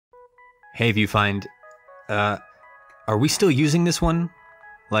Hey, Viewfind, are we still using this one?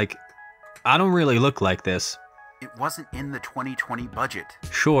 Like, I don't really look like this. It wasn't in the 2020 budget.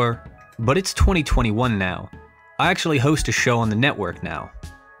 Sure, but it's 2021 now. I actually host a show on the network now.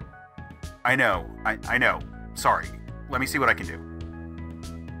 I know. Sorry. Let me see what I can do.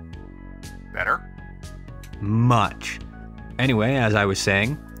 Better? Much. Anyway, as I was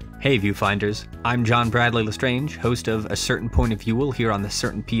saying, hey Viewfinders, I'm John Bradley-Lestrange, host of A Certain Point of Yule here on the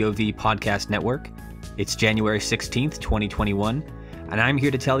Certain POV podcast network. It's January 16th, 2021, and I'm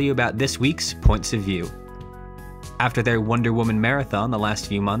here to tell you about this week's Points of View. After their Wonder Woman marathon the last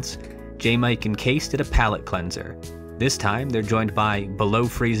few months, J. Mike and Case did a palate cleanser. This time, they're joined by Below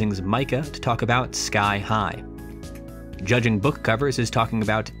Freezing's Micah to talk about Sky High. Judging book covers is talking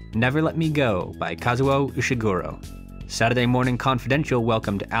about Never Let Me Go by Kazuo Ishiguro. Saturday Morning Confidential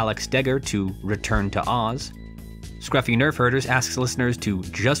welcomed Alex Degger to Return to Oz. Scruffy Nerf Herders asks listeners to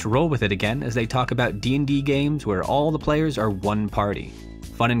just roll with it again as they talk about D&D games where all the players are one party.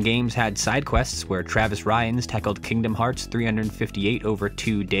 Fun and Games had side quests where Travis Ryans tackled Kingdom Hearts 358 over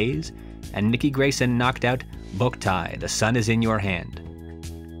 2 days, and Nikki Grayson knocked out Boktai, The Sun Is in Your Hand.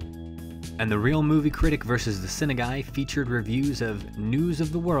 And The Real Movie Critic vs. The Cineguy featured reviews of News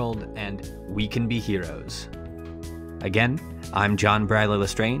of the World and We Can Be Heroes. Again, I'm John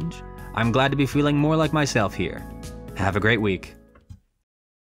Bradley-Lestrange. I'm glad to be feeling more like myself here. Have a great week.